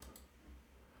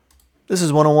This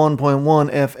is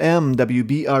 101.1 FM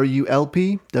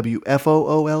WBRU-LP,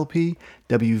 WFOO-LP,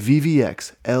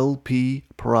 WVVX-LP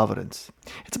Providence.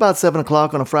 It's about 7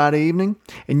 o'clock on a Friday evening,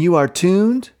 and you are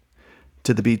tuned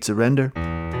to the Beat Surrender.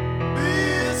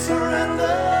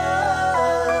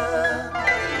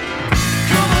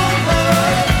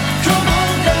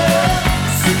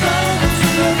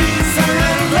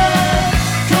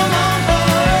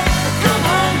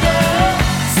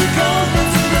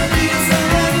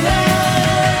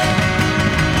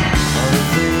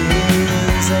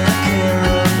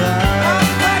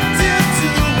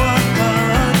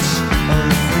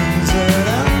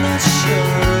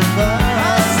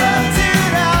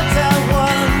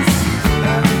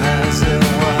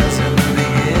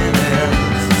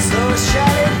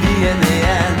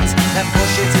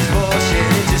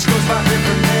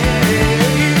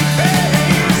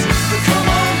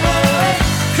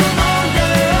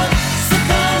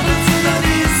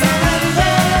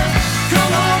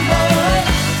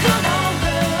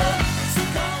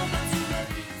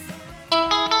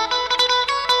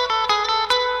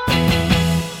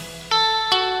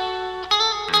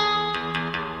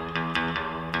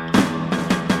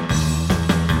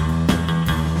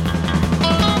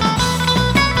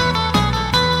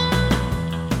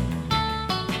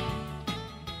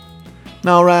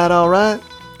 All right.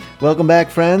 Welcome back,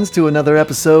 friends, to another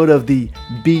episode of the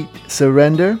Beat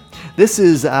Surrender. This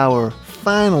is our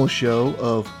final show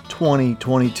of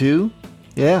 2022.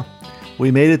 Yeah, we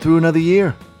made it through another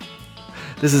year.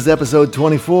 This is episode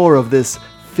 24 of this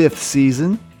 5th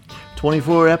season.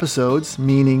 24 episodes,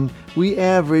 meaning we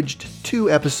averaged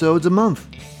 2 episodes a month.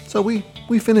 So we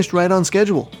finished right on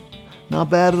schedule. Not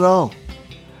bad at all.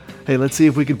 Hey, let's see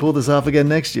if we can pull this off again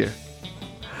next year.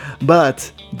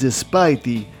 But despite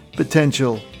the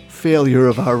potential failure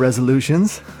of our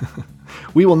resolutions,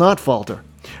 we will not falter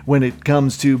when it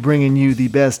comes to bringing you the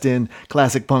best in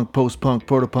classic punk, post-punk,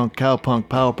 proto-punk, cowpunk,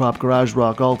 power pop, garage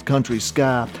rock, alt country,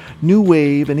 ska, new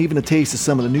wave, and even a taste of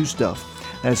some of the new stuff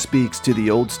that speaks to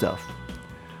the old stuff.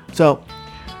 So,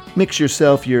 mix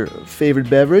yourself your favorite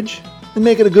beverage and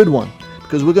make it a good one,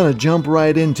 because we're going to jump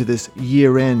right into this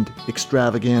year-end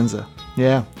extravaganza.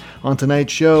 Yeah, on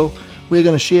tonight's show, we're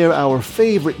going to share our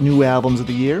favorite new albums of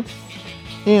the year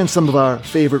and some of our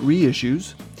favorite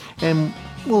reissues. And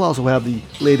we'll also have the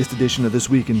latest edition of This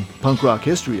Week in Punk Rock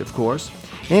History, of course.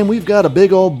 And we've got a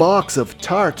big old box of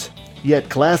tart, yet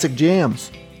classic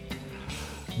jams.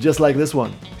 Just like this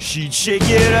one. She'd shake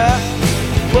it up,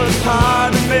 was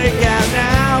hard to make out,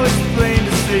 now it's plain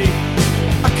to see.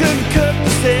 I couldn't cook to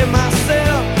save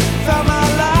myself, found my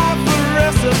life a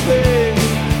recipe.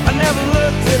 I never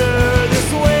looked at her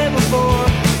this way before,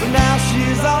 but now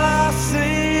she's all I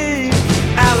see.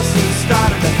 Allison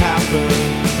started to happen.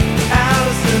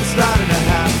 Allison started to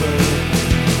happen.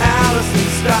 Allison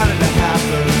started to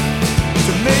happen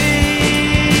to me.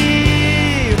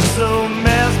 It's so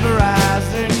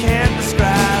mesmerizing, can't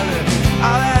describe it.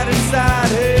 All that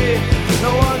inside, hey,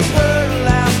 no one's heard the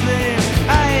last name.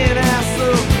 I ain't asked,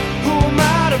 so who am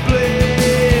I to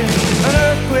blame? An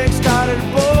earthquake started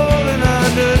boiling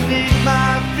underneath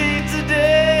my feet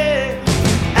today.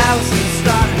 Allison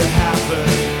started to happen.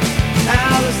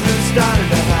 Allison started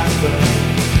to happen.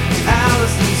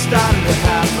 Allison started to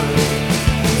happen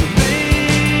to me.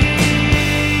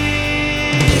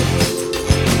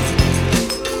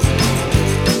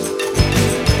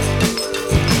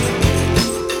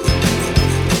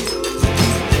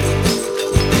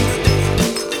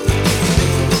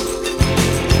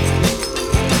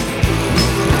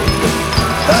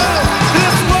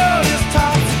 This world is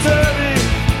topsy-turvy,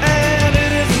 and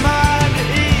it is mine to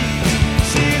eat.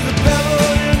 She's a pebble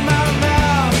in my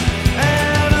mouth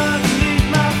and underneath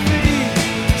my feet.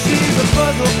 She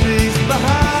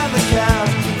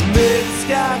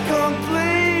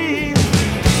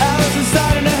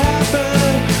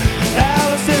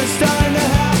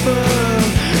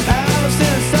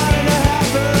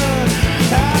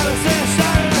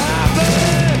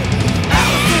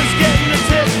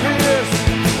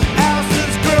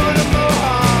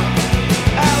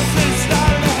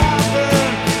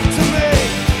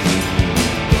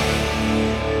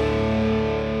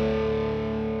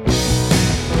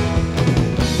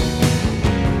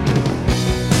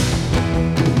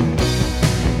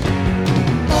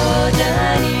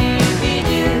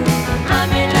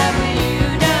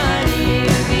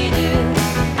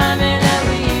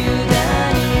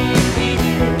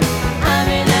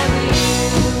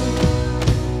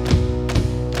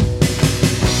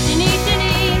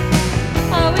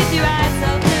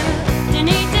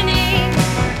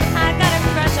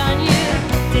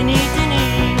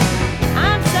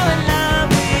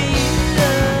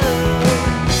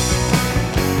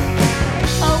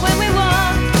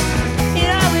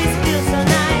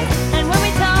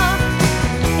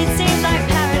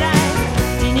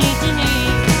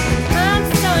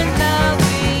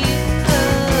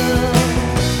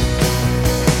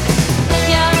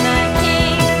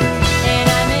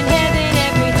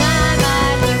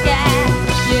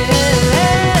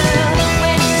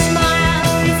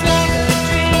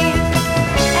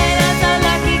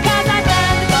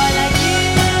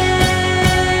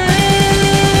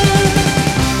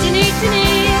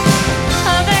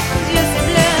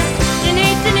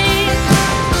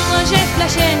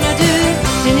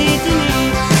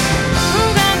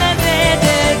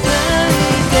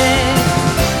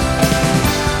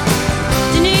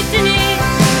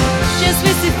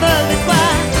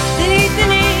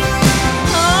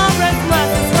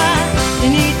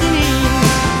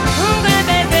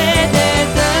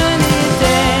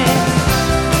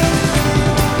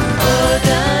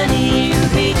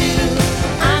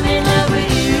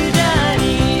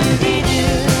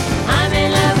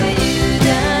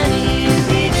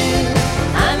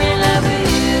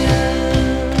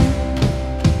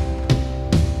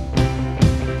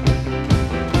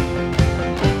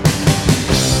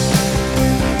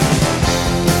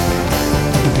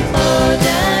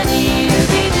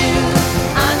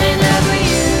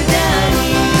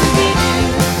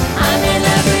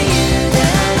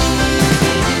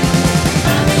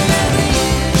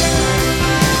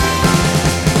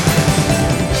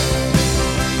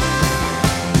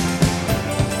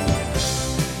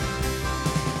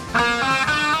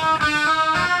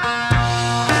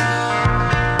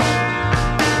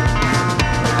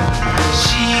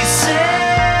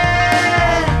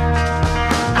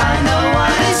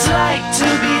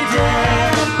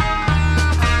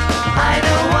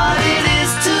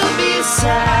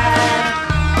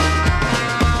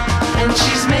and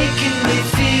she's making me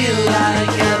feel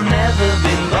like I've never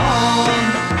been born.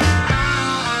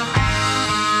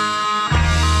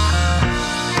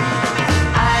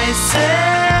 I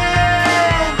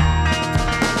said,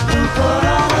 who put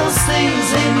all those things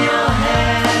in your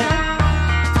head?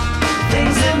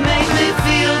 Things that make me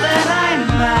feel that I'm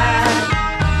mad,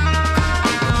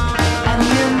 and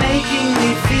you're making me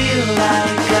feel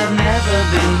like I've never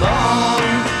been born.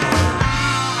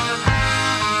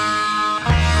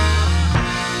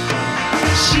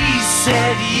 She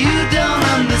said, you don't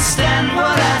understand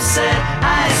what I said.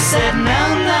 I said, no,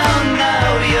 no, no,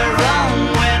 you're wrong.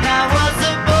 When I was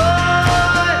a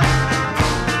boy,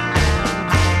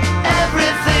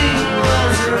 everything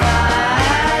was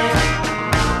right.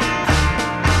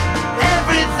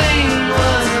 Everything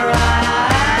was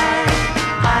right.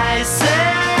 I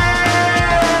said,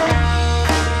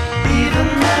 even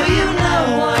though you know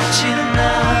what you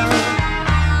know,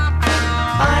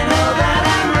 I know that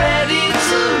I'm ready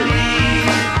to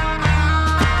leave,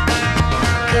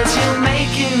 'cause you're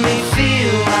making me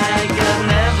feel like I've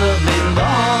never been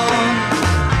born.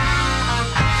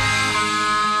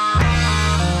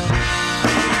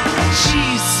 She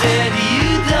said, you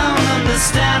don't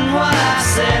understand what I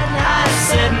said. I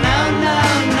said, no, no,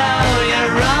 no,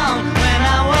 you're wrong. When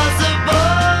I was a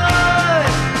boy,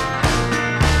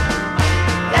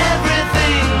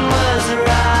 everything was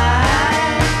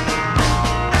right.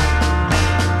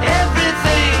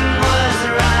 Everything was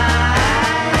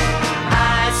right.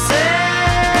 I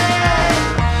said,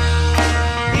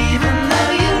 even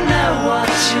though you know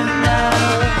what you know,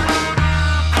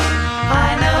 I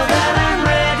know that I'm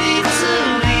ready to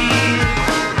leave,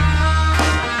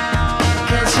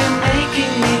 'cause you're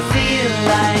making me feel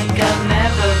like I've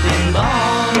never been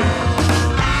born.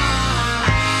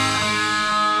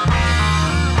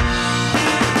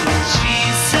 She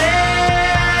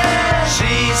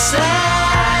said,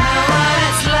 I know what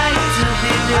it's like to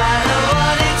be there. I know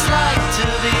what it's like to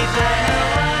be there.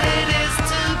 What it is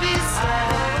to be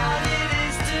sad. What it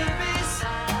is to be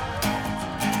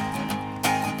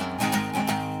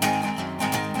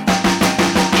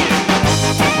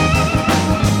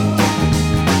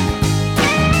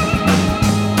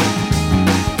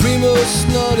Primo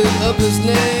snorted up his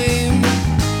name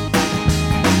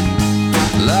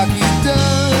like he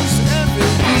does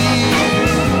every year.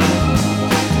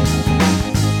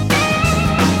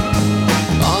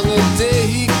 On the day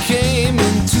he came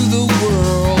into the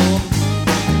world,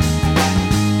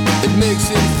 it makes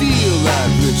him feel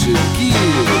like Richard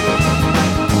Gere.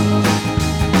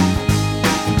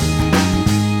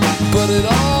 But it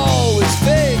always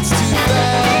fades too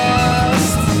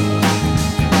fast.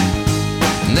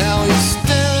 Now he's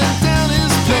staring down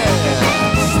his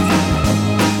past.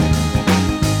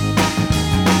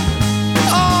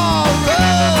 All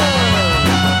right,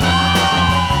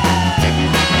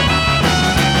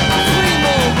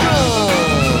 Primo run.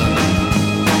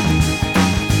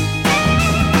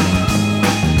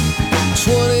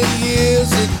 20 years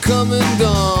had come and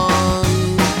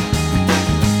gone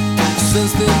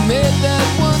since they made that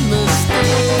one mistake.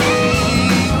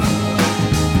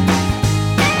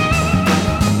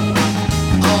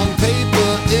 On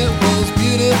paper it was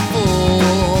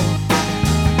beautiful,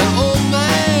 an old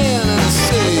man and a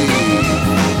safe.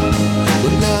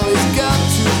 But now he's got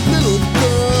 2 little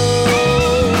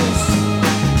girls.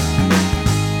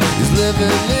 He's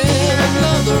living in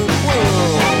another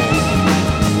world.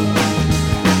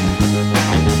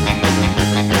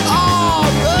 All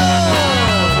right,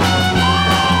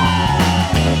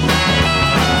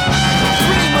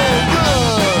 Primo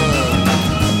run.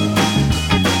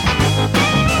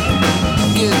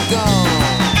 Get gone.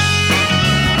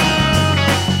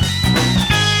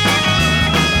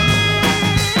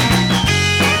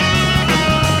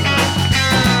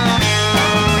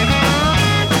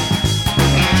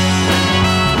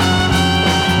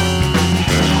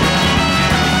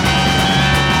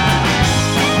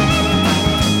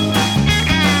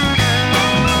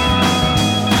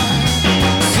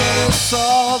 Sonny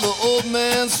saw the old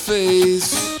man's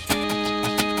face,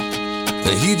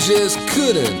 and he just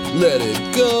couldn't let it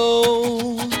go.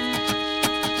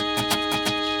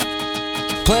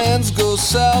 Plans go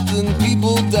south and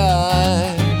people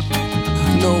die.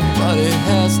 Nobody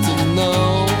has to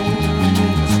know.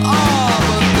 Oh,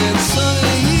 but then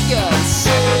Sonny, he got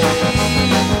saved.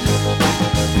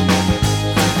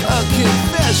 A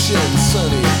confession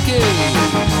Sonny gave.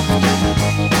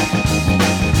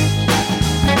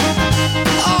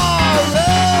 All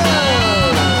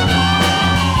right,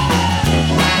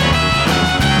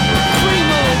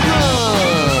 Primo run.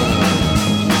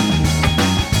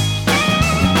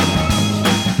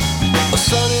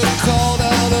 Sonny called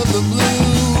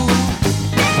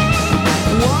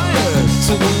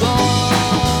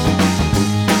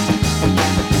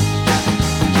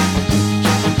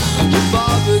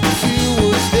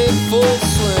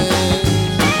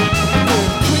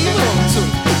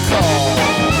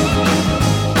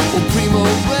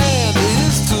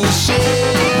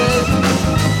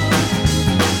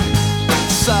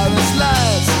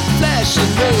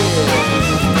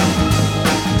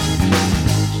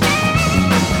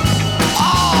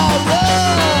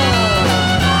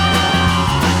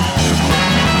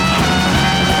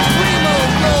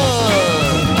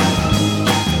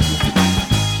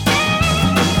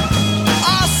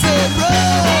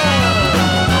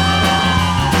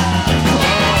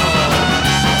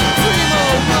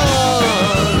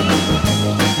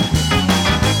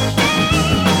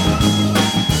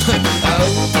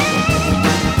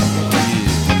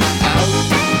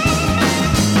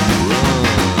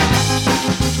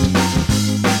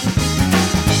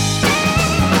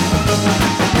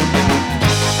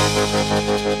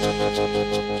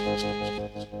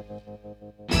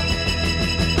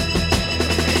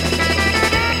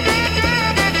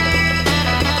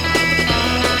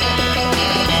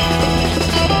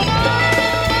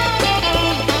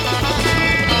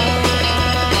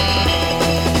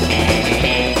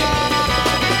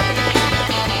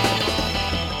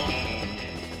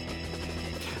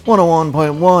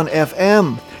 101.1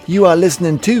 FM. You are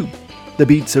listening to The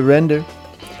Beat Surrender.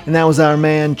 And that was our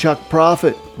man Chuck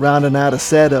Prophet rounding out a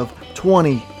set of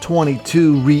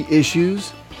 2022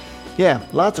 reissues. Yeah,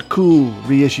 lots of cool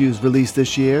reissues released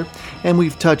this year, and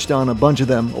we've touched on a bunch of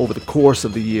them over the course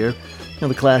of the year. You know,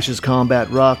 The Clash's Combat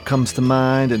Rock comes to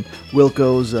mind, and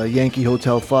Wilco's Yankee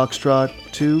Hotel Foxtrot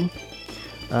too.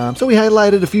 So we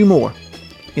highlighted a few more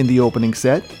in the opening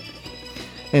set.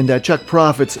 And Chuck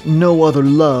Prophet's No Other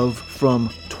Love from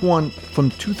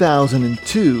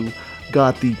 2002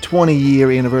 got the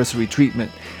 20-year anniversary treatment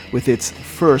with its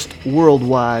first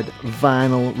worldwide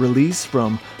vinyl release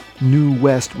from New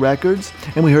West Records.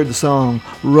 And we heard the song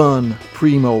Run,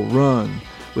 Primo, Run,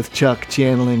 with Chuck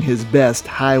channeling his best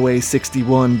Highway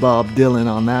 61 Bob Dylan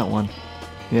on that one.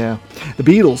 Yeah. The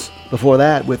Beatles, before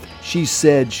that, with She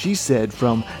Said,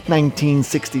 from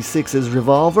 1966's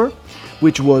Revolver,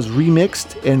 which was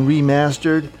remixed and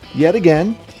remastered yet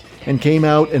again, and came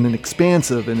out in an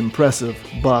expansive and impressive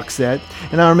box set.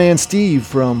 And our man Steve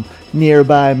from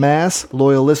Nearby Mass,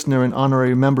 loyal listener and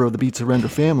honorary member of the Beat Surrender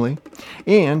family,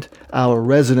 and our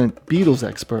resident Beatles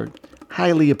expert,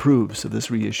 highly approves of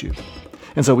this reissue.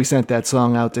 And so we sent that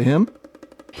song out to him.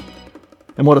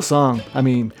 And what a song. I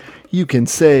mean, you can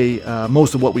say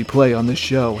most of what we play on this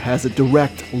show has a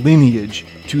direct lineage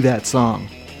to that song.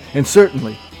 And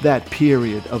certainly that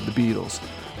period of the Beatles.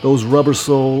 Those Rubber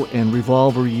Soul and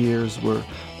Revolver years were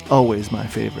always my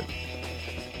favorite.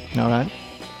 All right.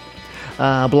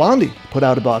 Blondie put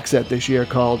out a box set this year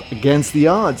called Against the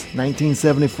Odds,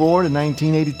 1974 to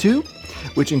 1982,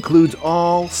 which includes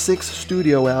all 6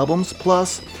 studio albums,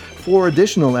 plus 4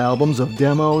 additional albums of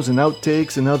demos and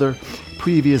outtakes and other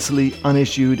previously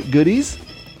unissued goodies.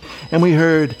 And we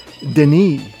heard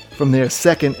Denis from their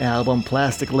second album,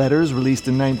 Plastic Letters, released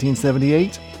in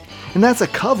 1978. And that's a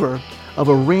cover of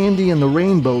a Randy and the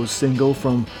Rainbows single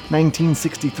from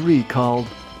 1963 called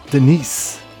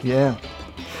Denise. Yeah.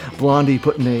 Blondie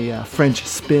putting a French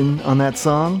spin on that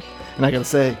song. And I gotta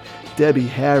say, Debbie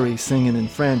Harry singing in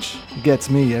French gets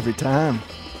me every time.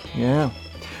 Yeah.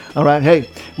 Alright, hey,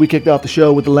 we kicked off the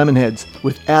show with the Lemonheads,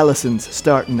 with Allison's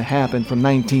Starting to Happen from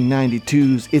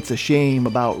 1992's It's a Shame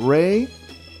About Ray.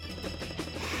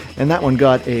 And that one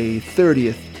got a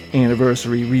 30th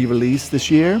anniversary re-release this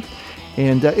year.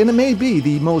 And it may be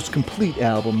the most complete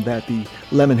album that the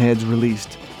Lemonheads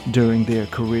released during their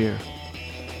career.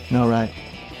 Alright.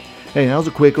 Hey, that was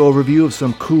a quick overview of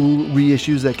some cool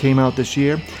reissues that came out this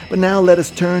year. But now let us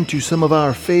turn to some of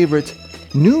our favorite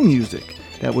new music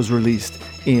that was released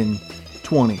in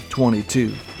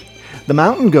 2022. The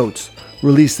Mountain Goats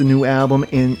released a new album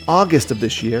in August of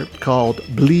this year called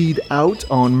Bleed Out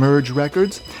on Merge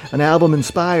Records, an album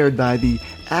inspired by the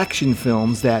action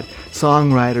films that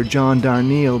songwriter John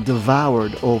Darnielle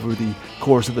devoured over the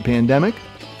course of the pandemic.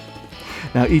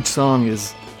 Now each song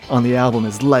on the album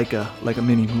is like a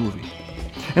mini movie.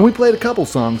 And we played a couple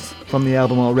songs from the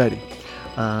album already.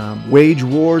 Wage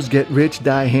Wars, Get Rich,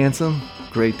 Die Handsome,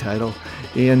 great title,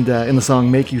 and in the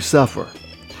song Make You Suffer.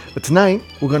 But tonight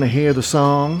we're going to hear the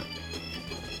song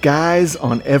Guys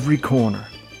on Every Corner.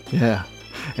 Yeah,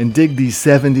 and dig the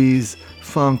 70s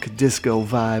funk disco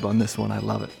vibe on this one. I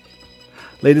love it.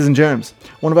 Ladies and germs,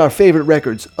 one of our favorite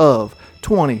records of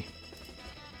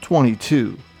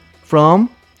 2022 from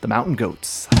the Mountain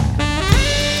Goats. From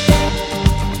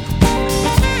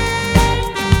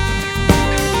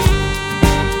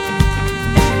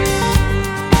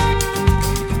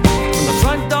the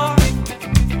front door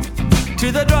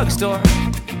to the drugstore,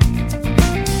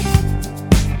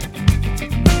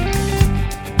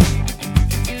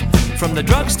 from the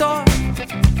drugstore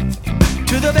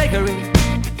to the bakery,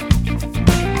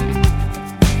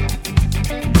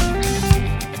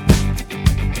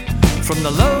 from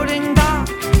the loading dock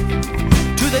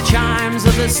to the chimes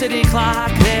of the city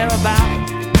clock, they're about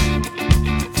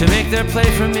to make their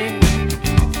play for me.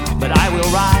 But I will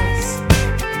rise,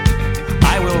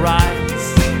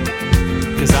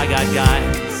 'cause I got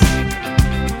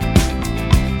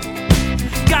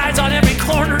guys on every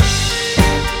corner.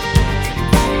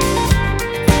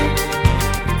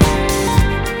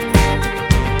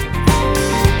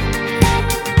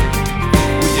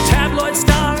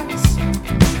 Stars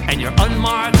and your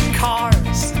unmarked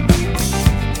cars,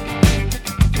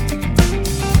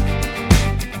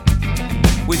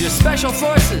 with your special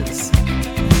forces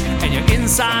and your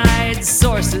inside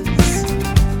sources,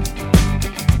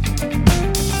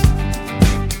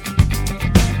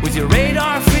 with your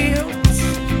radar fields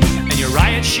and your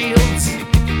riot shields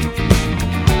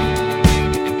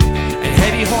and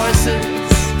heavy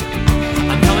horses.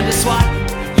 I'm coming to swat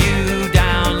you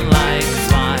down like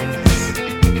flies,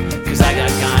 'cause I got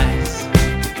guys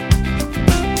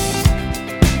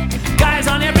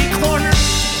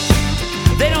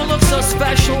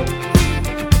special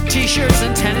t-shirts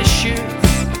and tennis shoes,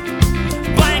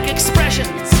 blank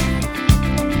expressions,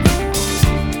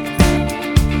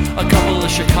 a couple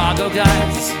of Chicago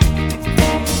guys,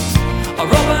 a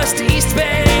robust East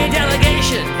Bay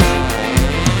delegation.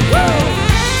 Woo!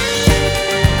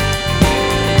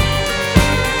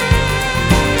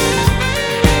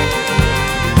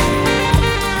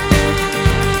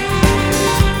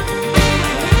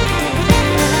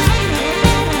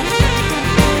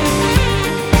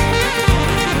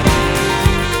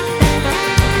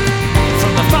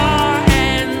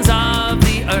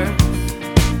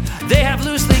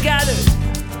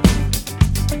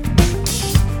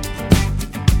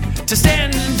 To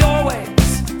stand in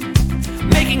doorways,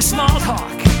 making small talk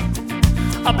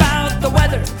about the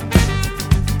weather.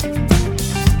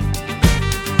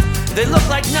 They look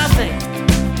like nothing,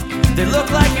 they look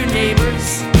like your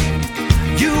neighbors.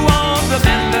 You won't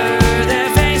remember their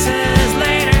faces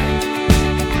later.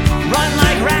 Run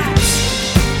like rats,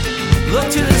 look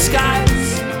to the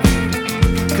skies,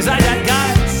 'cause I got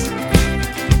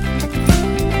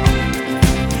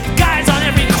guys on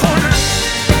every corner.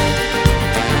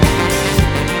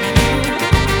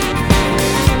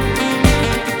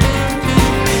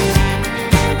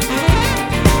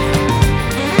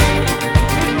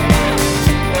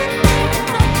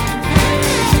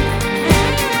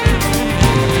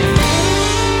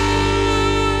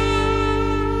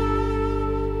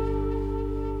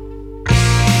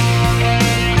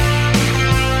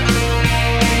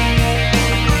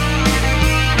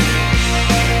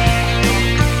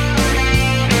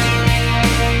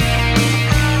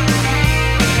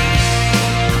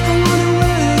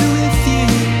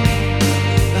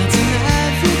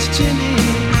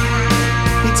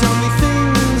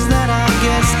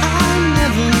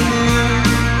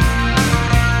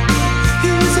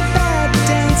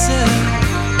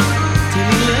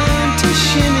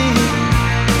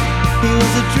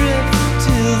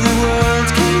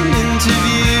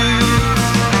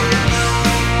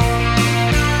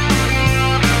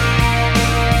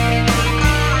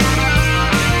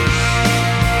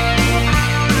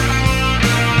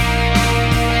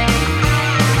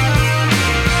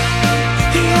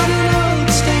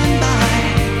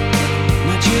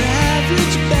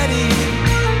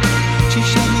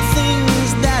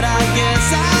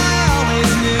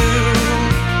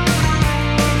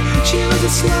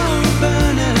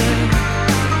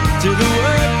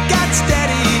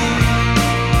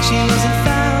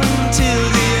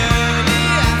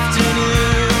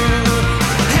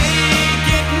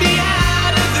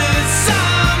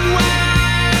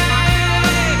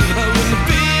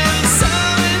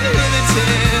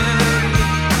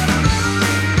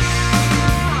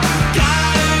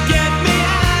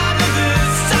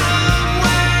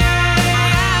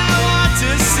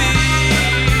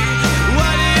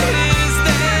 What it is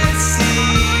that's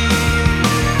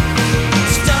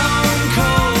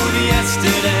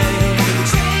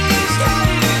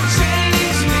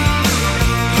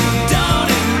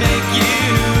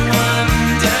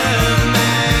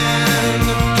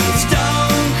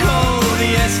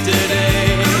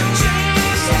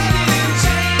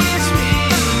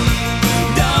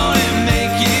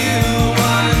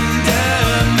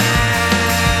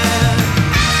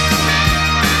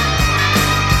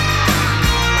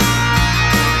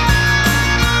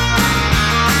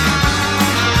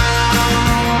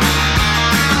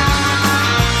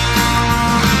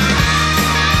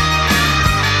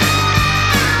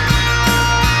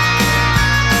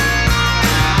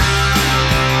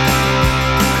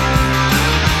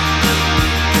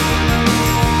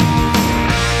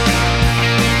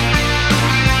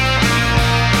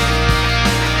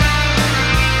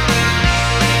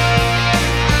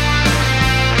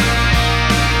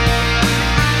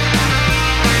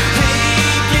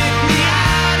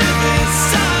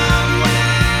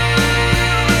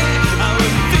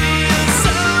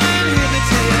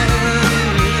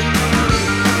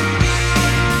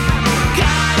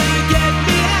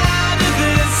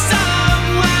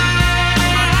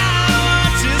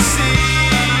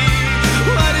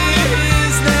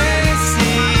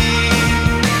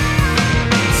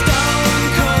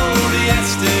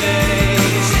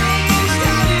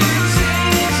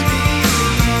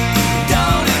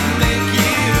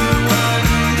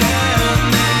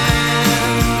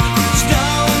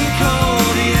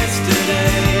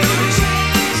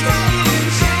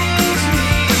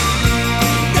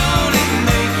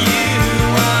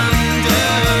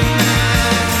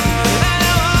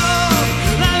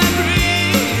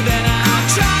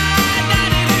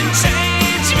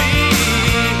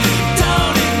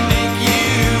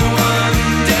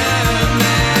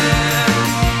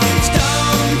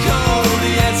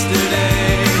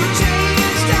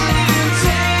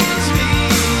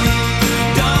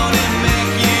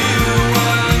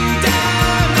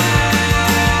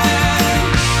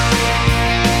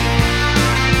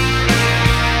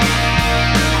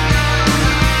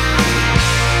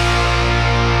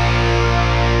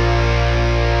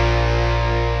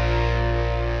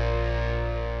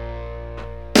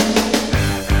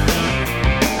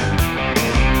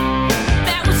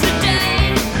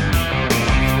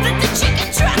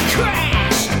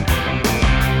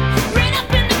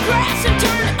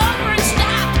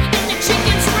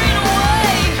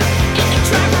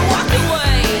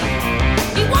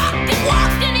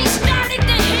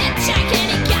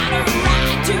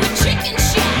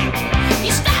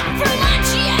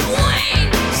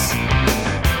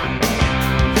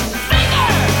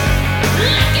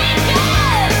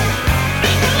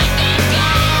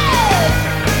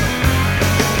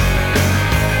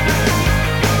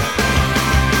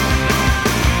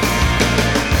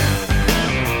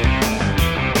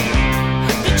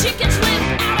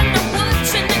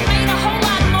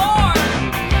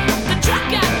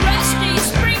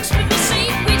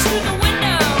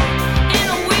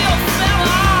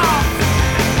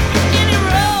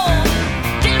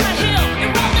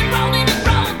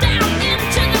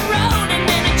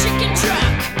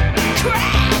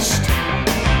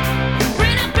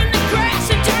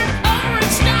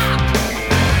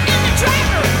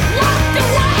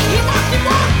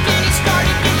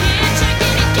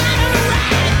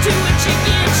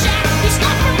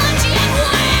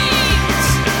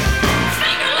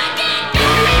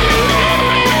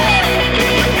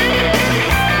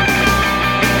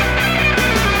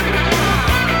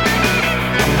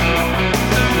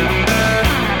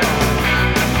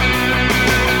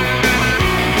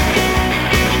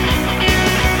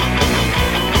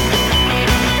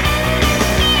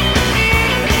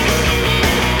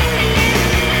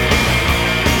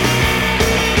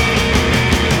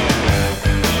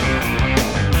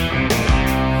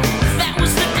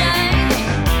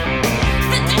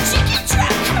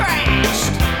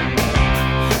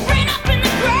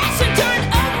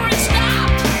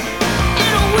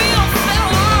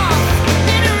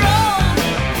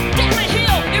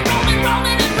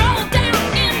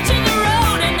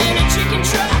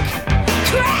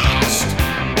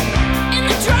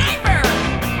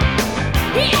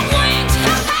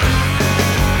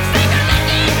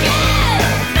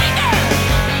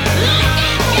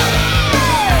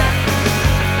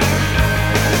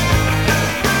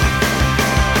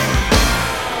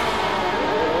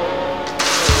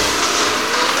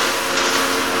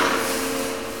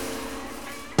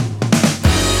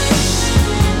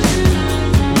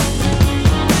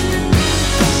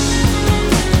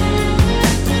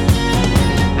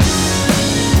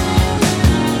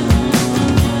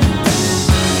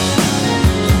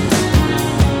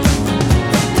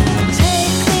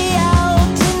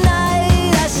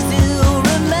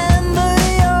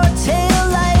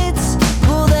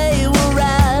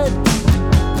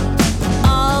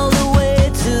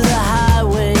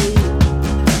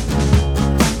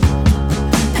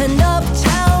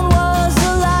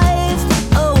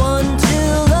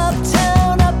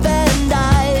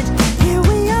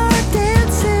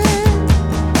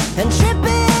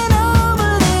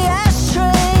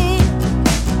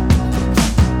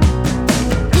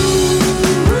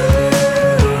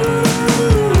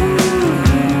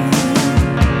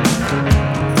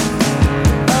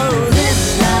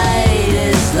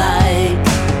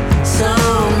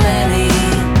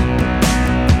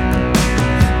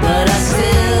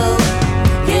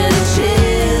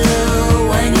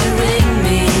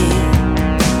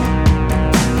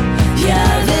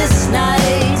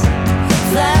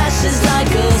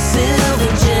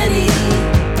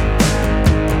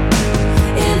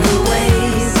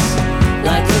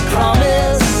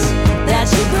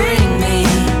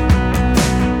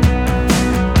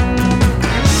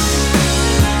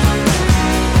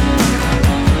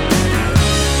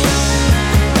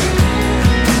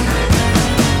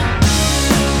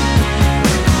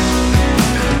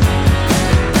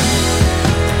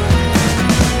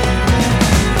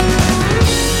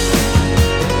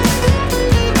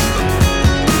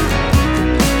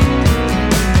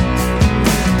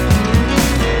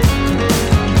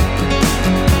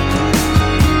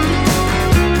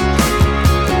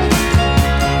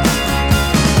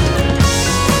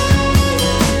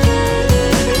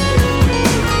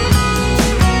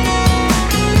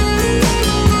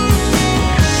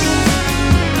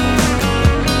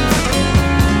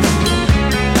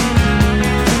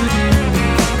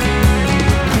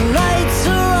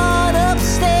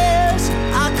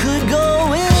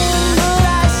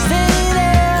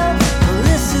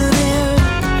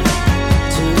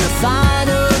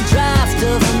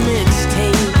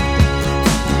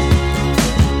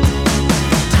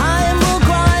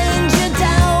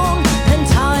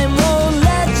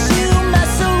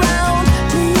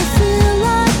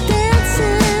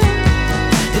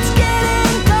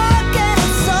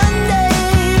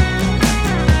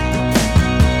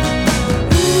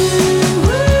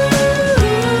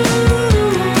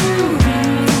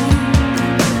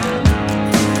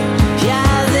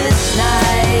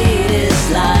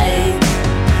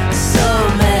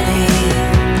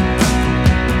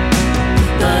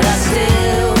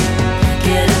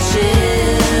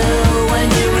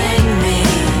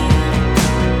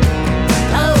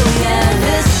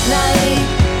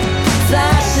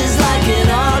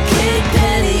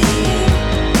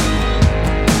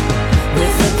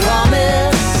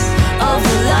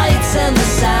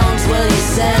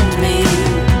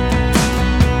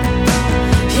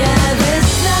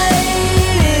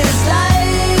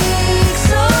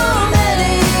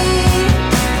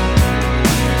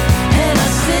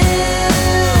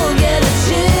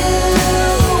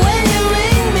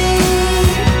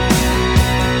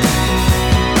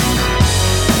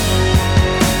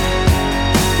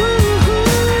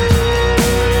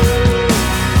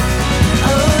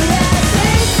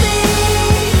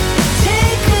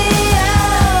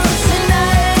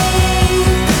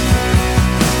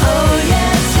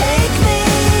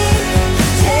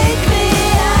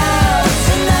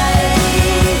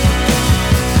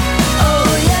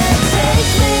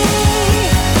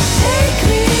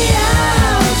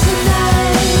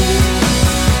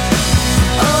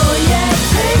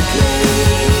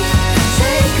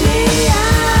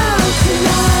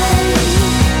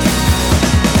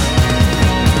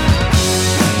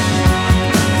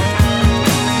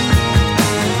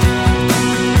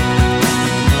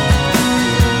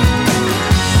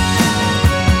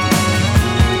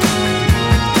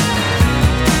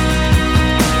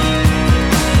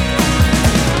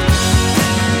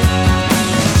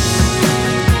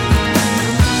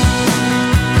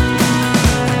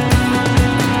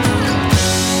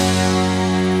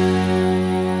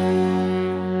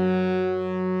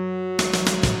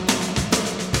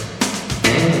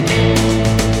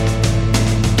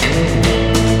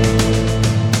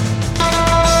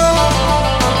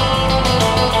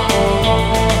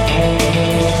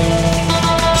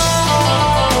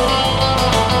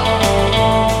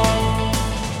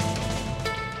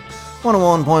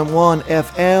 101.1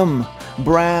 FM,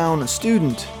 Brown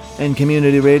Student and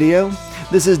Community Radio.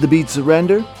 This is The Beat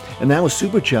Surrender, and that was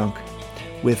Superchunk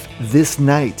with This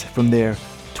Night from their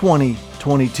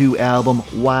 2022 album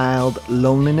Wild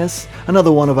Loneliness,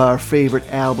 another one of our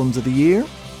favorite albums of the year.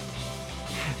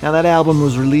 Now that album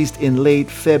was released in late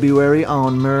February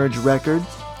on Merge Records,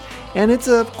 and it's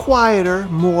a quieter,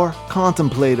 more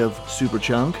contemplative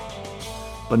Superchunk,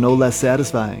 but no less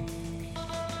satisfying.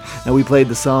 Now we played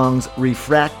the songs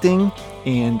Refracting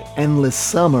and Endless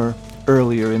Summer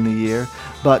earlier in the year,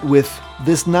 but with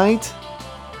This Night,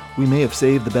 we may have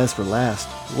saved the best for last.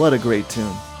 What a great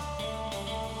tune.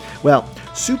 Well,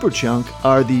 Superchunk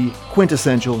are the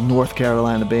quintessential North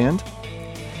Carolina band,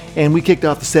 and we kicked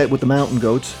off the set with the Mountain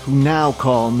Goats, who now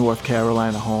call North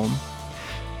Carolina home.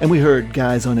 And we heard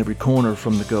Guys on Every Corner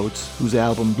from the Goats, whose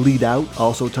album Bleed Out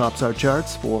also tops our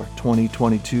charts for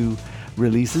 2022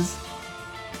 releases.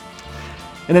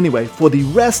 And anyway, for the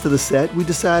rest of the set, we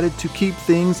decided to keep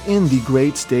things in the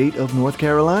great state of North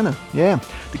Carolina. Yeah,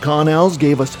 the Connells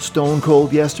gave us Stone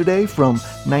Cold Yesterday from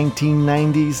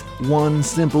 1990's One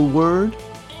Simple Word.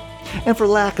 And for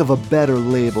lack of a better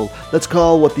label, let's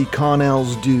call what the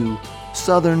Connells do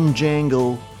Southern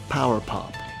Jangle Power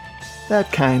Pop.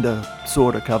 That kinda,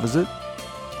 sorta covers it.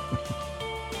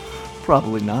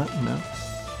 Probably not, no.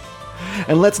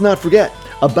 And let's not forget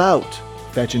about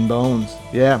Fetchin' Bones,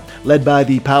 yeah, led by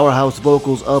the powerhouse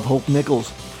vocals of Hope Nichols,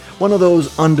 one of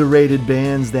those underrated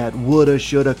bands that woulda,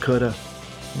 shoulda, coulda.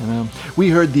 You know, we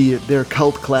heard their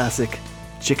cult classic,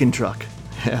 Chicken Truck,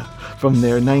 yeah, from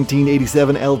their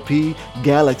 1987 LP,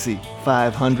 Galaxy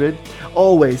 500,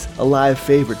 always a live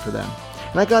favorite for them.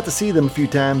 And I got to see them a few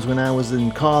times when I was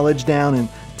in college down in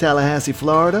Tallahassee,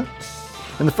 Florida.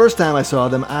 And the first time I saw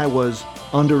them, I was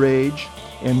underage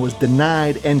and was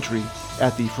denied entry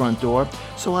at the front door,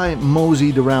 so I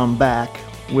moseyed around back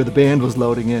where the band was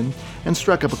loading in and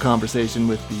struck up a conversation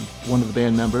with one of the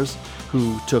band members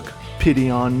who took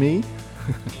pity on me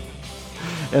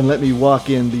and let me walk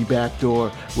in the back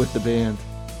door with the band.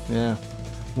 Yeah,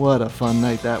 what a fun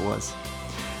night that was.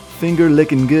 Finger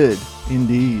licking good,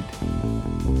 indeed.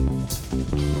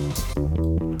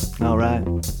 All right.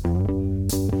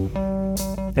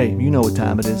 Hey, you know what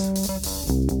time it is.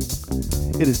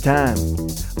 It is time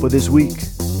for This Week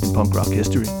in Punk Rock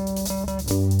History.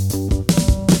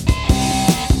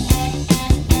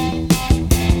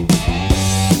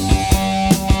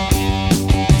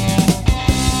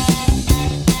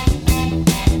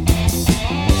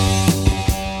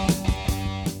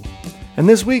 And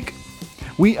this week,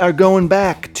 we are going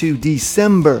back to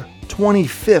December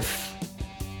 25th,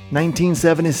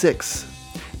 1976.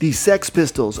 The Sex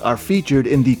Pistols are featured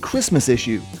in the Christmas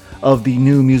issue of the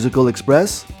New Musical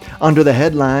Express under the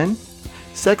headline,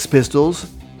 Sex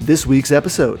Pistols, This Week's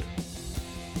Episode.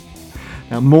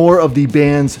 Now, more of the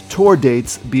band's tour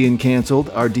dates being canceled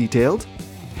are detailed,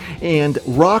 and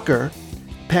rocker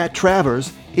Pat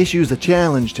Travers issues a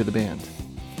challenge to the band.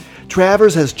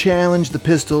 Travers has challenged the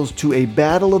Pistols to a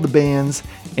battle of the bands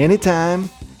anytime,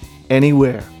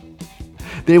 anywhere.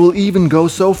 They will even go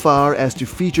so far as to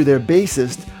feature their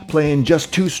bassist playing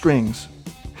just 2 strings,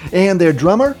 and their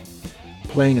drummer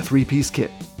playing a 3-piece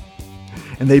kit.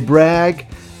 And they brag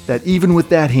that even with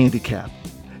that handicap,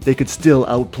 they could still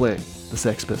outplay the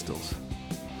Sex Pistols.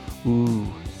 Ooh.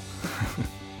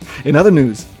 In other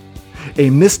news, a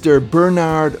Mr.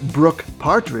 Bernard Brooke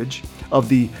Partridge of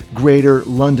the Greater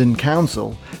London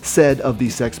Council said of the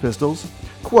Sex Pistols,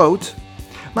 quote,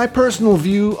 "My personal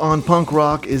view on punk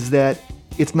rock is that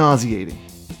it's nauseating.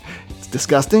 It's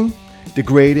disgusting,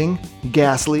 degrading,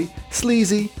 ghastly,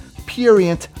 sleazy,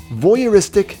 prurient,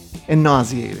 voyeuristic, and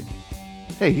nauseating."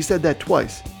 Hey, he said that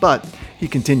twice, but he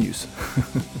continues.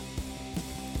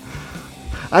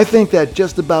 I think that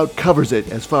just about covers it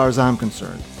as far as I'm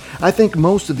concerned. I think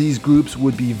most of these groups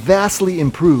would be vastly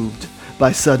improved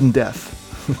by sudden death.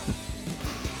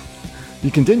 He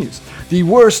continues. The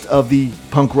worst of the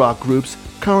punk rock groups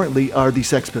currently are the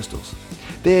Sex Pistols.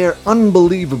 They are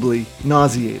unbelievably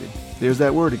nauseating. There's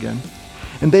that word again.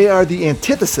 And they are the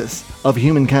antithesis of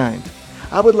humankind.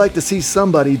 I would like to see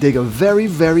somebody dig a very,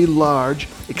 very large,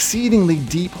 exceedingly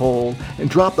deep hole and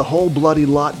drop the whole bloody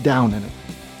lot down in it.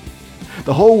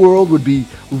 The whole world would be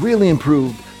really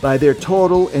improved by their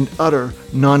total and utter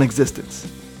non-existence.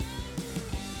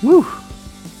 Woo!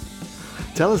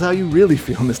 Tell us how you really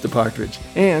feel, Mr. Partridge,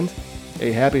 and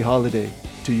a happy holiday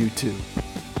to you too.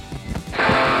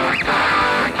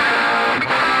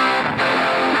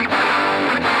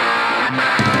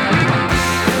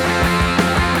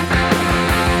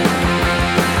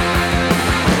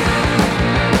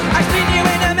 I seen you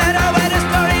in the meadow where the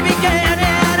story began,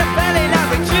 and I fell in love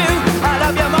with you. I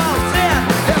love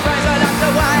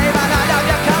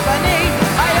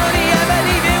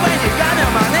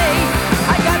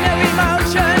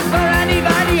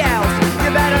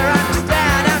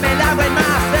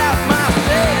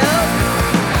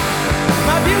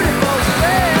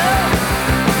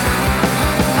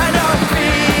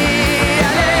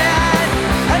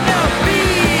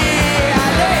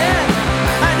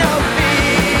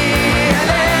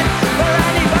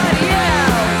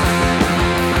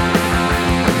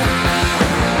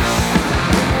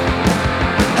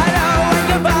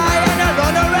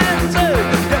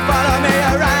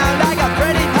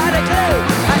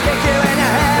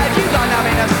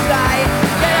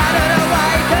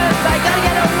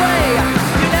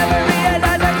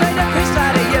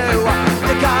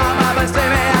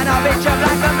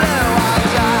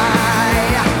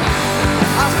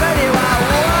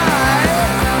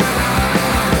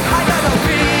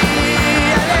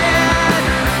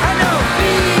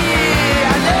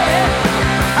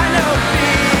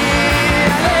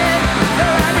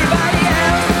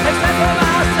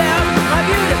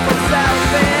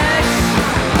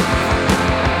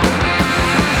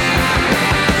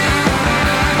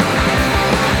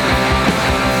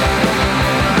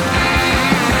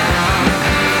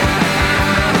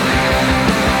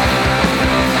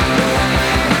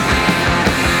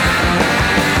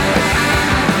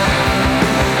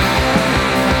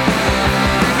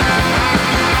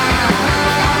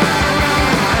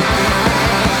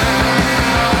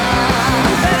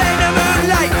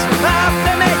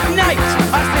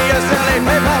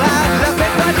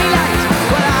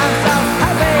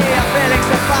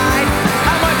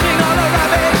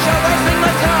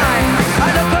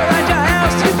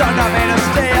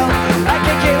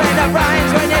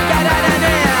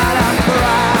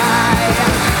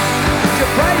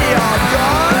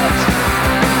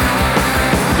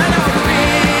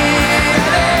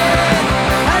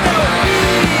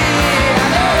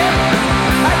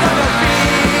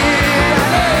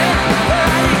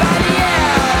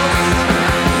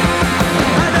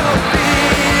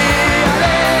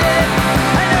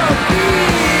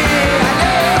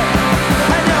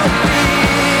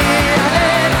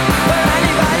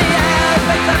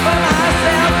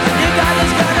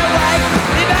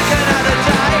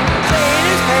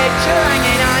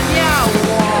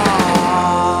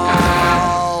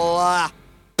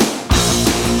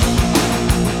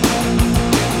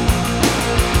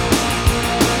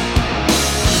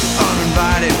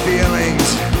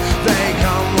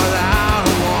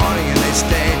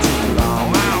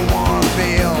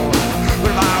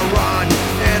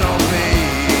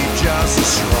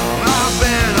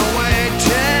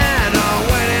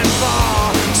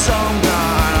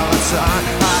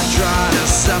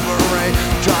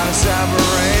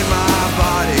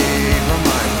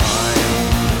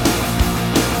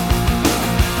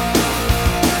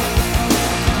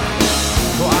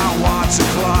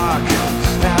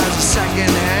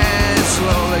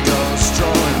slowly go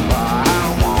strolling by. I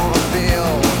don't wanna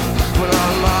feel when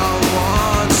our loved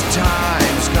ones'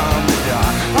 time's come to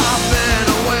die. I've been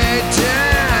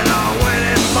waiting,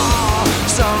 waiting for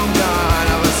some kind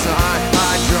of a sign.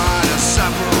 I try to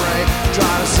separate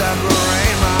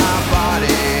my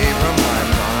body from my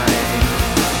mind.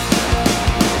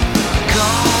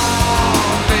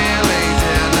 Cold feelings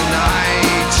in the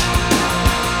night.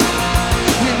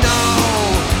 You know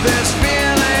this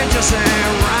feeling just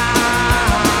ain't right.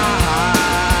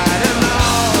 And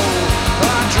though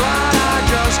I try, I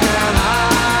just can't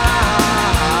hide.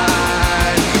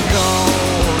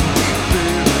 Cold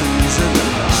feelings in the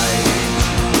night.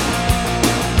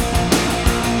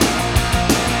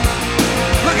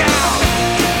 Look out!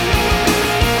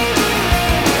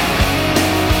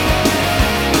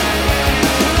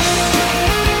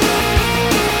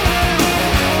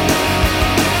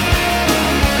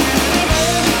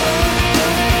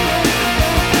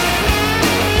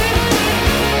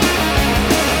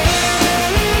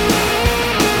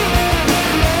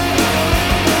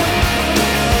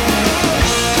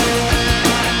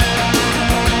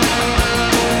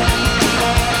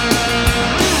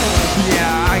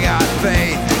 Yeah, I got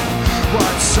faith,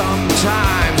 but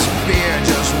sometimes fear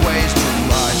just weighs too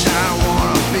much. I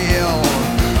wanna feel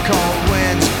cold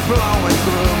winds blowing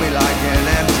through me like an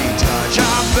empty touch.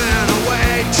 I've been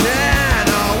waiting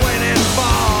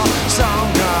for some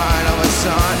kind of a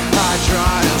sign. I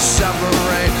try to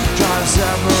separate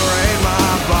my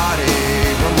body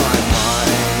from my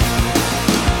mind.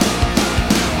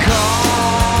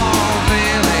 Cold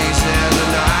feelings in the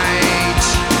night.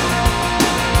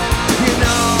 You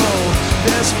know,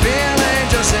 this feeling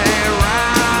just ain't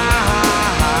right.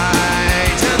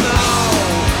 And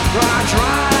though I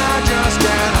try, I just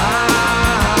can't hide.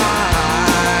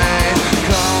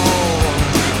 Cold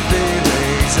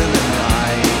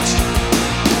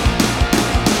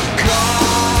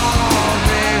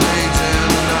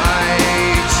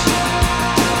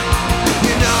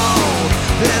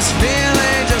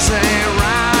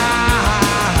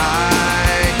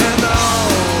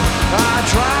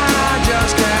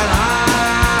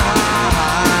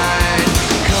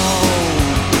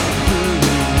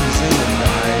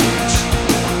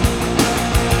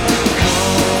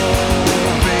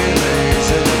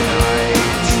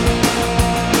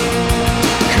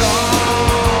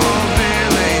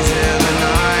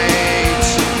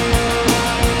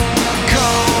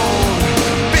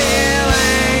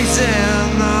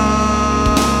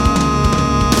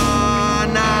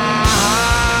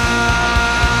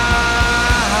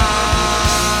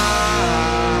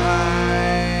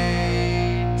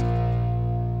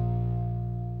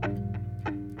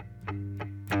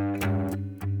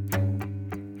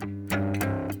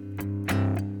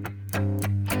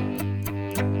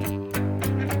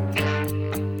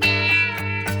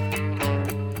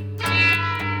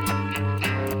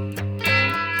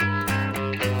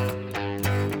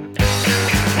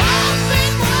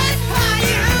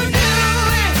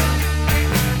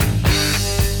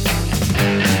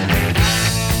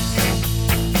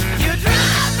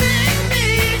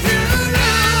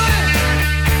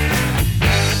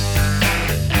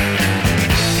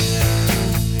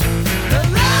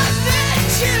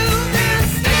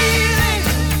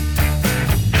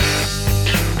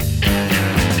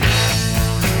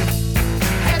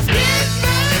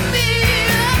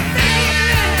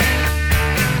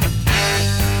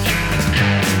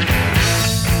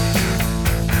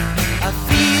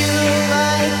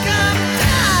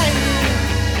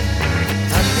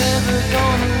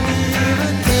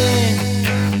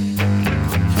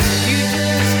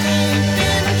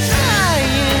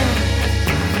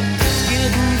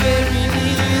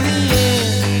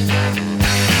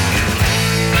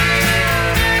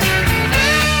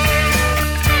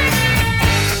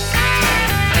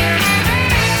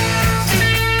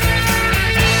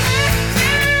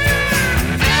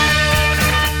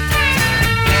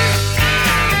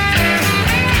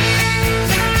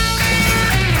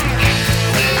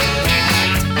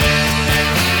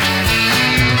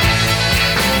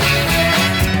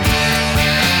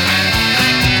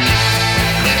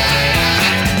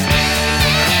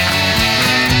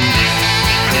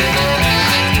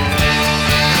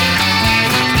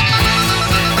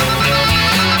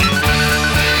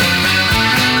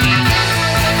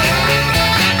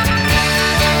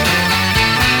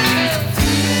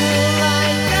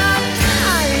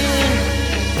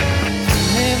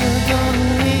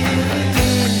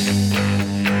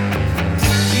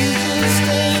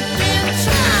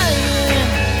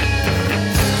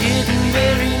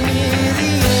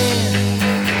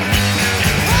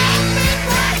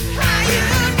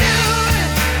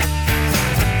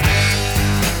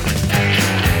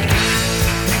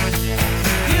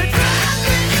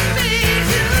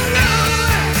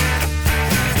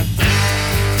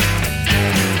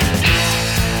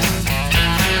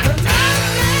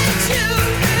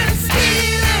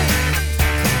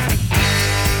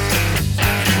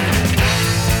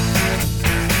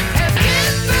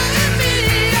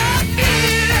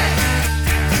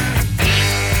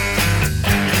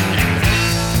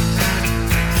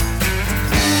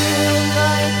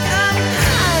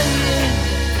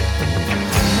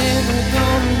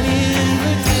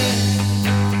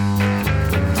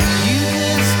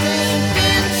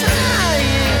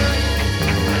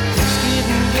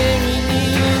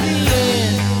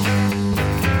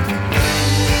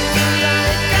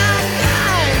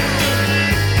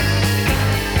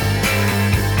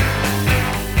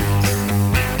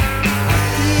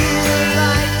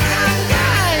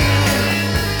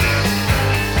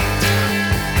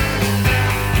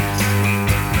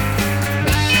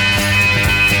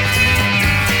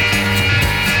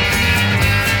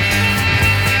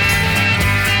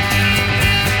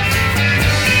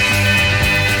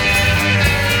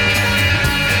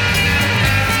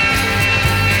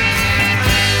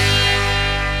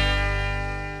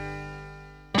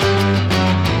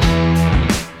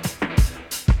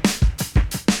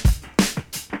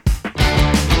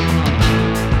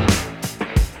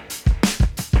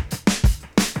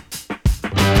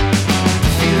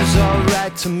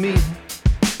alright to me,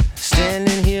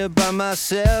 standing here by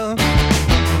myself.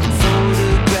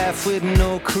 Photograph with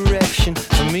no correction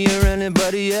for me or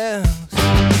anybody else.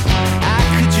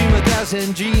 I could dream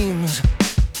 1,000 dreams,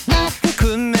 nothing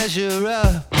could measure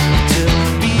up to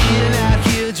being out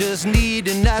here just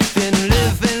needing nothing,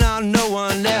 living on no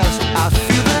one else. I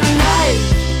feel the night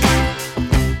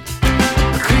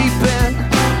creeping,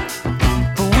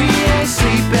 but we ain't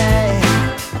sleeping.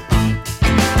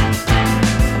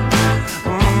 I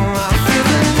feel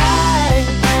the night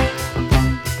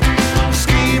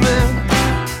screaming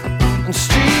and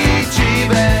street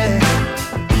dreaming.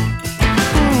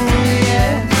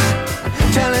 Yes,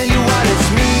 telling you what it's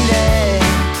meaning.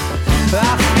 I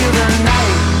feel the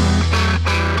night.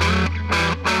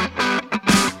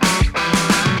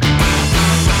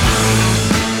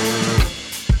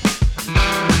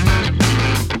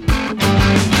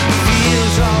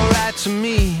 Feels alright to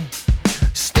me,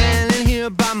 standing here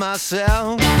by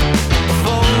myself. A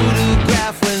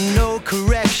photograph with no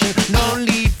correction, no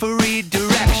need for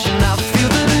redirection. I feel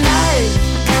the night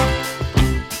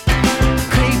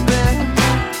creeping,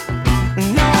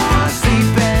 no one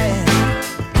sleeping.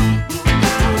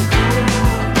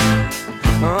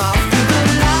 I feel the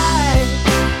light.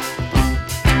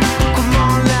 Come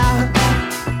on now,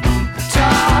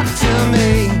 talk to me.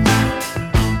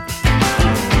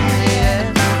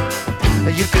 Yeah,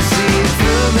 you can see it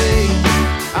through me.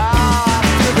 I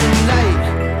feel the night.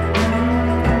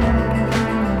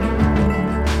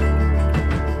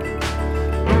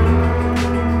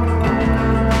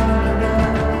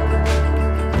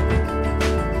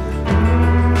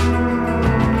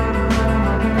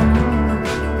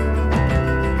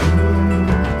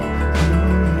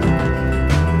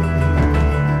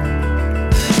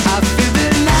 I feel the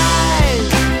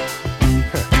night.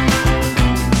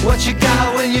 What you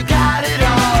got when you got it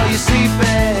all? You're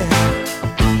sleeping.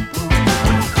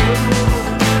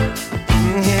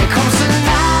 Here comes the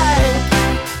night.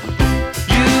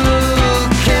 You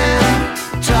can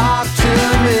talk to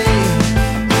me.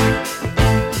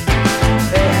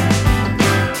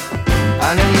 Yeah. I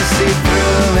know you see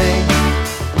through me.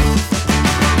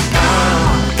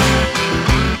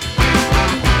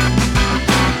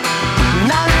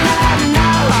 Na na na.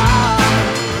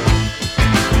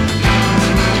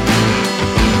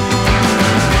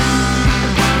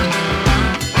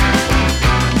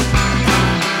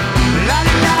 La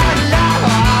la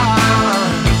la.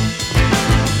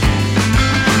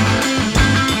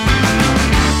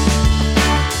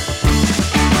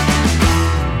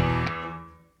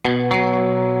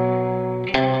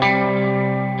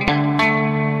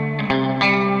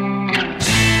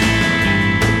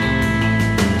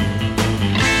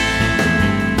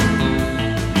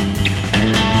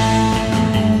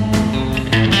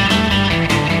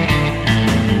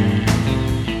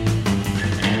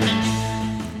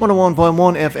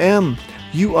 101.1 FM,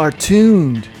 you are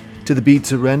tuned to the Beat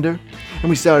Surrender. And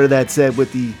we started that set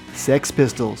with the Sex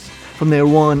Pistols from their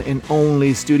one and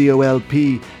only studio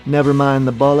LP, Never Mind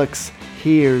the Bollocks.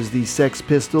 Here's the Sex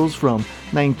Pistols from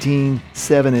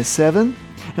 1977,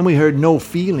 and we heard No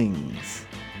Feelings.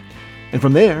 And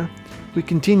from there, we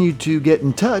continued to get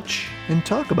in touch and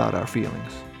talk about our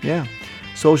feelings. Yeah,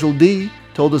 Social D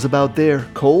told us about their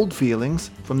Cold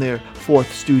Feelings from their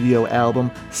fourth studio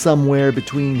album, Somewhere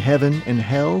Between Heaven and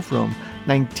Hell from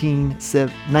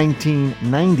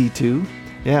 1992.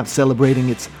 Yeah, celebrating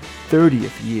its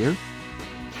 30th year.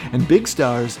 And Big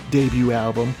Star's debut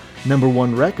album, Number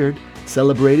One Record,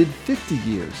 celebrated 50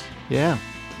 years. Yeah.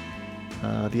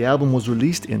 The album was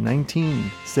released in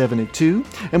 1972,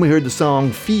 and we heard the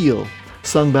song Feel,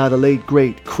 sung by the late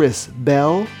great Chris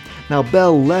Bell. Now,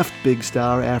 Bell left Big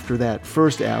Star after that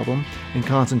first album and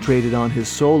concentrated on his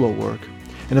solo work,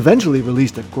 and eventually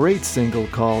released a great single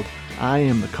called I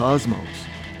Am the Cosmos.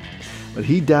 But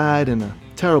he died in a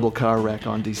terrible car wreck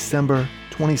on December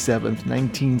 27th,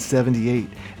 1978,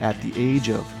 at the age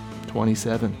of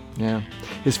 27. Yeah.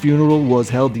 His funeral was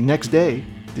held the next day,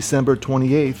 December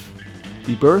 28th,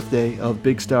 the birthday of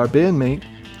Big Star bandmate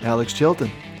Alex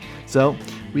Chilton. So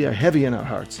we are heavy in our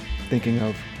hearts thinking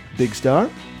of Big Star.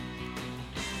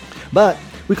 But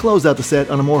we closed out the set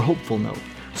on a more hopeful note.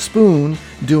 Spoon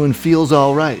doing Feels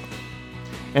Alright.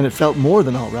 And it felt more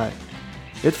than alright.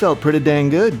 It felt pretty dang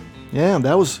good. Yeah,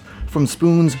 that was from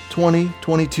Spoon's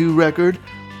 2022 record,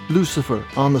 Lucifer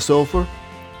on the Sofa.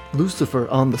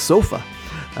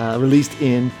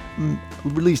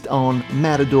 Released on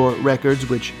Matador Records,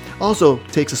 which also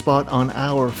takes a spot on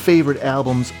our favorite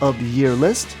albums of the year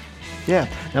list. Yeah,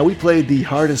 now we played the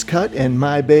Hardest Cut and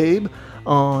My Babe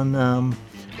on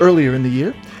earlier in the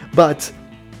year, but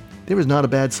there was not a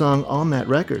bad song on that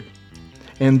record.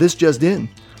 And this just in,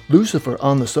 Lucifer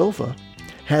on the Sofa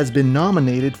has been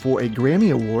nominated for a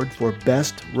Grammy Award for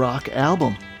Best Rock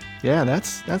Album. Yeah,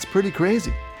 that's pretty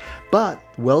crazy. But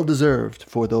well-deserved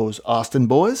for those Austin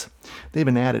boys. They've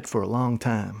been at it for a long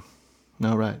time.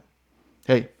 All right.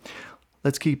 Hey,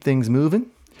 let's keep things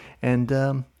moving,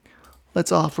 and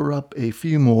let's offer up a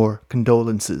few more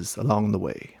condolences along the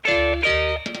way.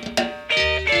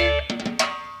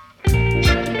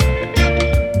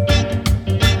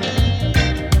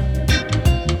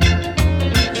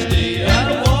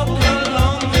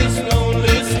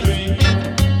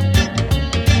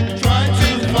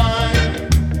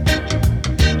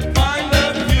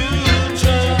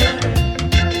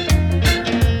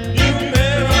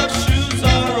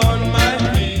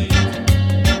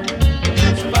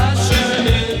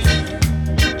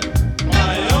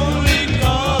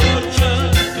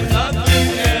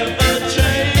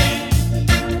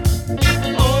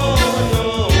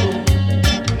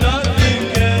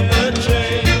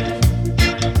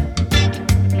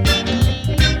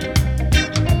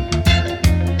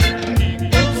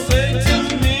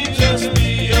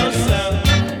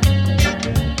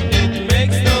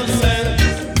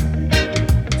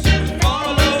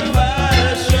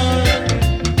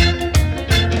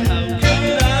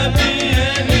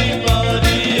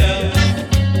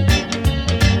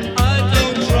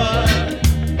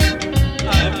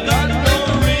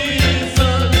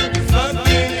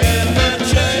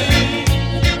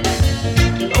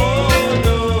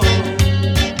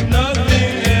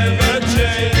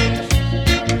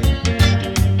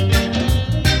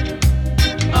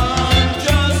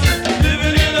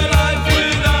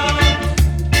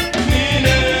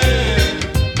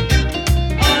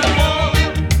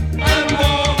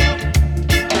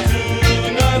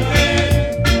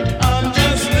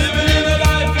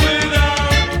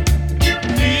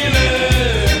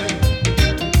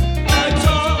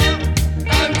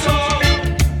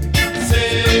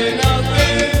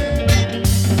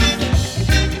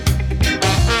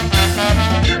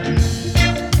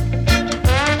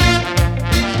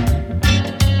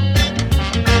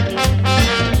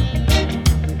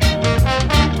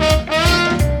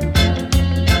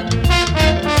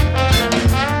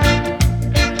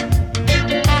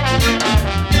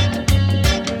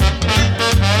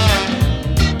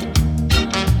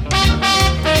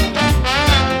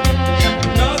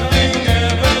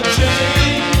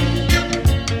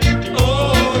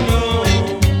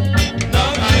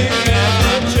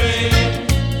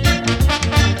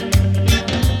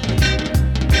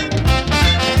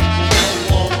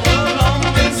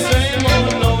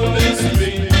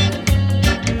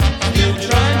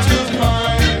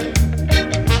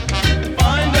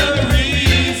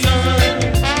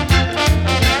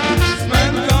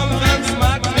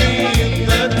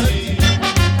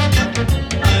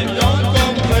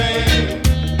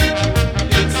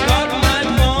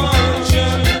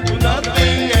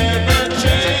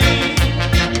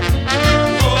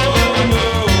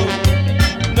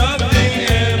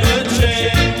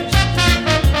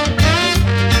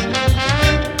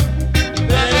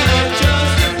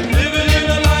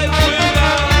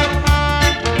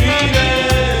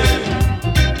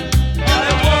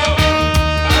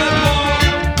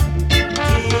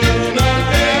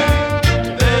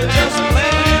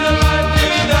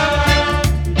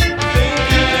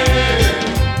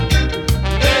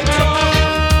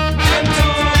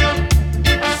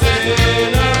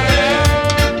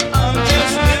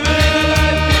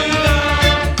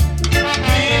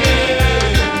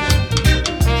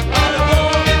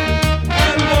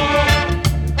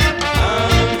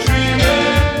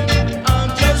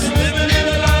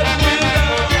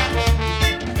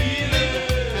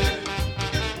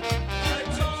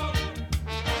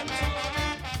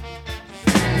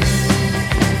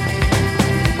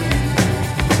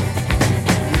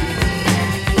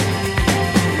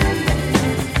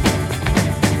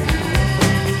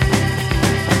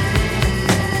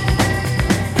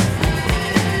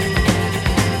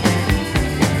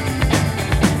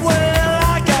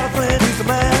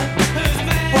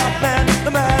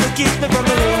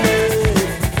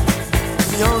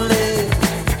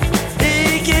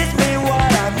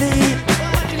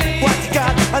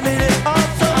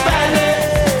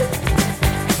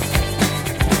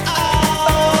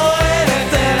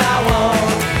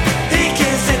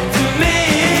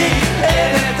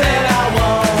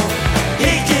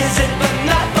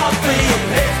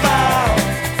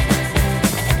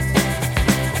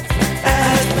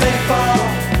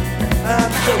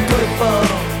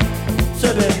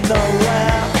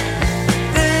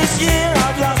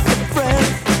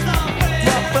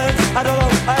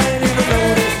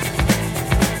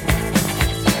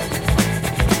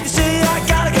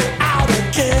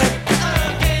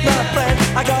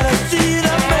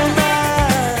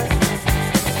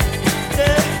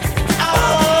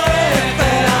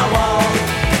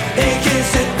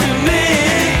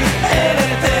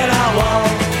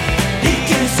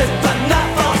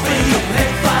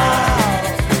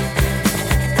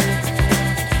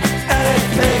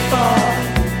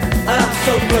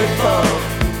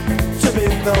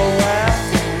 nowhere.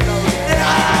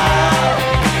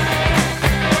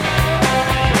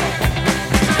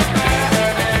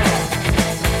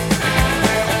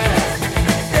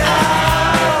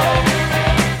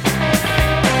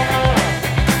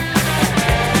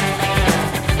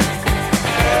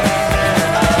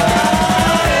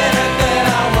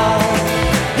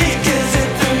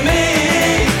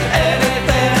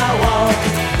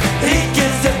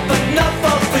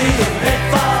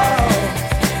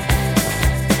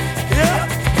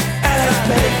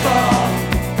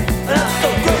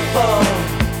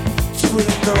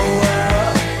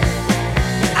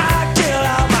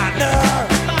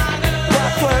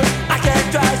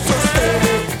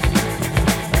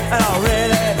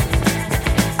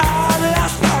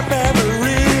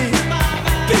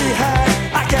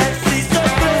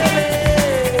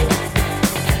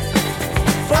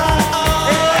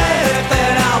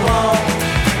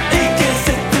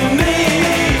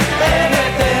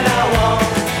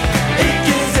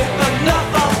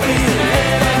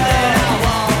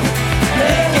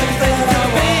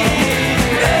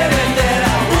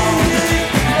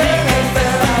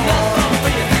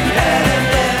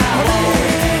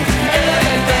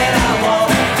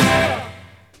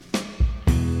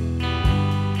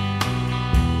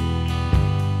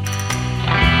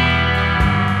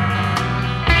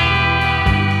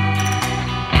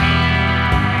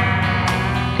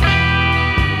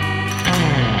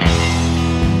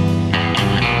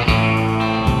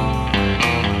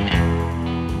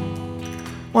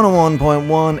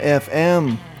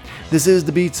 FM. This is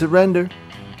The Beat Surrender.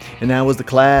 And that was The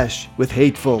Clash with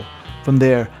Hateful from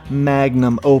their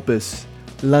magnum opus,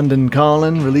 London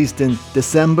Calling, released in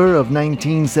December of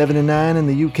 1979 in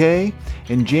the UK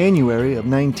and January of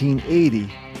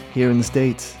 1980 here in the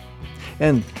States.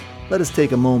 And let us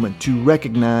take a moment to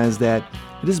recognize that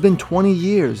it has been 20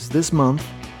 years this month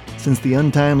since the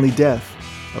untimely death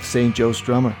of St. Joe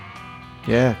Strummer.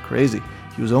 Yeah, crazy.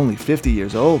 He was only 50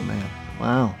 years old, man.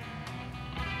 Wow.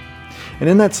 And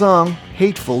in that song,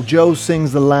 Hateful, Joe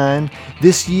sings the line,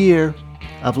 "This year,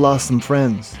 I've lost some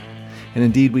friends." And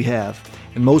indeed we have.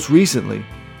 And most recently,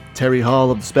 Terry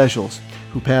Hall of the Specials,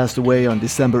 who passed away on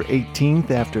December 18th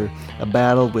after a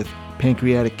battle with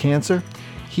pancreatic cancer.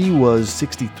 He was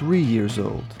 63 years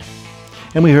old.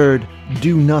 And we heard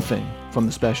Do Nothing from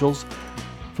the Specials,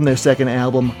 from their second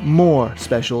album, More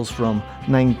Specials, from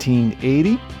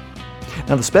 1980.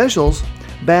 Now the Specials,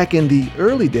 back in the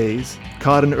early days,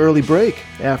 caught an early break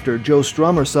after Joe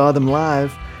Strummer saw them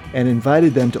live and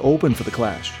invited them to open for The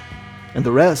Clash. And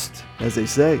the rest, as they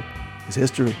say, is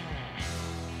history.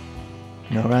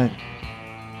 All right.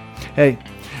 Hey,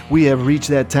 we have reached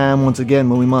that time once again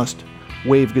when we must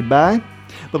wave goodbye.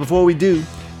 But before we do,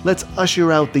 let's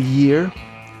usher out the year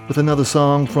with another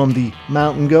song from the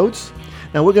Mountain Goats.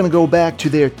 Now we're going to go back to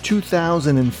their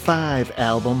 2005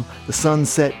 album, The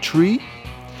Sunset Tree,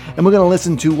 and we're going to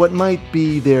listen to what might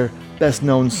be their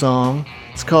best-known song.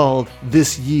 It's called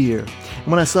This Year. And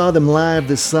when I saw them live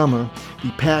this summer, the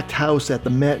packed house at the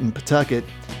Met in Pawtucket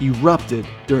erupted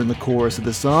during the chorus of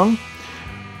the song,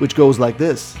 which goes like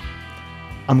this: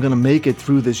 "I'm going to make it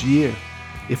through this year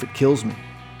if it kills me."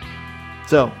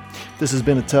 So, if this has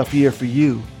been a tough year for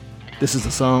you, this is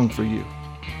a song for you.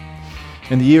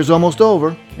 And the year's almost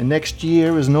over, and next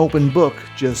year is an open book,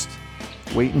 just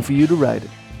waiting for you to write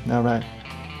it. All right.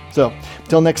 So,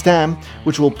 until next time,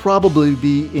 which will probably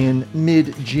be in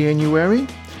mid-January,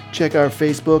 check our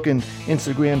Facebook and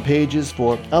Instagram pages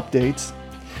for updates.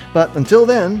 But until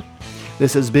then,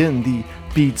 this has been the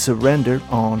Beat Surrender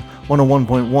on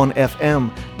 101.1 FM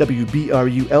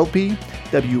WBRU-LP,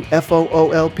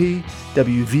 WFOO-LP,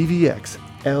 WVVX,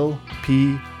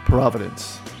 LP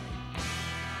Providence.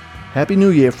 Happy New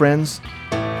Year, friends.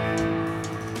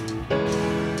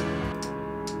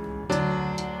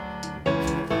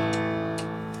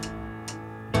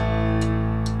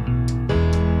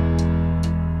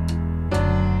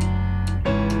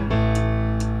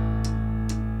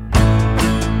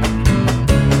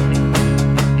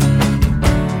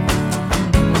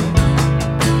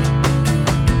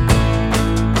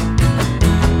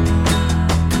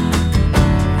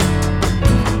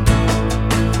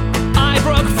 I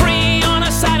broke free on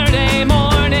a Saturday morning.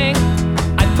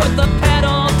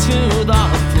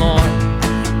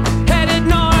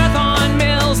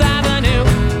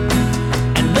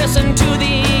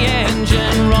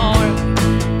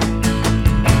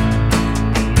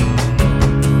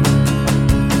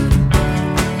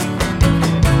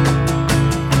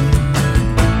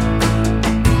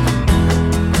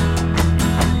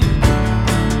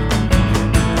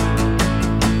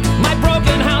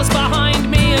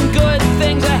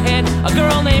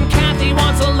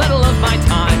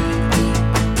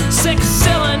 six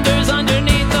syllables.